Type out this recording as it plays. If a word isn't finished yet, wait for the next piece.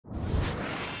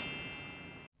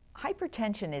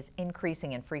Hypertension is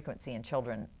increasing in frequency in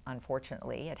children,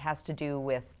 unfortunately. It has to do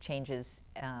with changes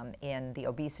in the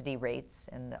obesity rates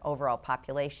in the overall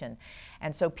population.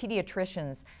 And so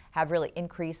pediatricians have really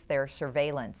increased their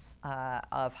surveillance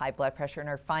of high blood pressure and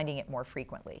are finding it more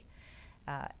frequently.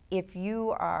 If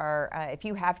you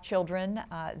have children,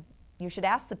 you should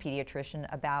ask the pediatrician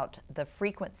about the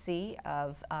frequency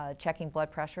of checking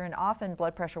blood pressure, and often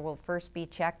blood pressure will first be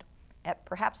checked at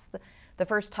perhaps the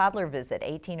first toddler visit,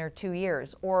 18 or 2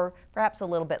 years, or perhaps a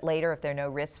little bit later if there are no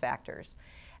risk factors.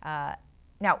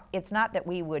 Now, it's not that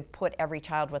we would put every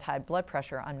child with high blood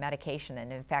pressure on medication,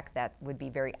 and in fact that would be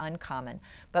very uncommon,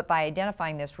 but by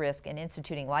identifying this risk and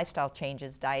instituting lifestyle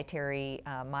changes, dietary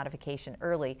modification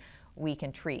early, we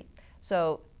can treat.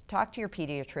 So talk to your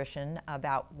pediatrician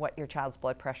about what your child's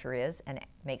blood pressure is and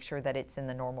make sure that it's in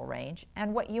the normal range,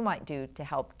 and what you might do to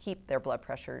help keep their blood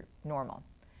pressure normal.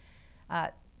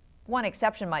 One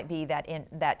exception might be that in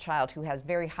that child who has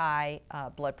very high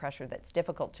blood pressure that's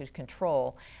difficult to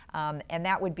control, and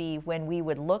that would be when we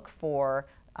would look for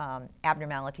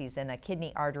abnormalities in a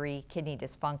kidney artery, kidney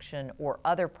dysfunction, or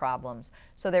other problems.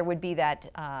 So there would be that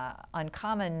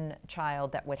uncommon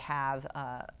child that would have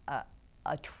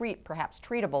perhaps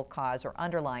treatable cause or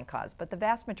underlying cause. But the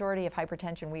vast majority of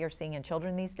hypertension we are seeing in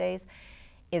children these days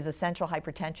is essential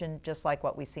hypertension, just like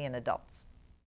what we see in adults.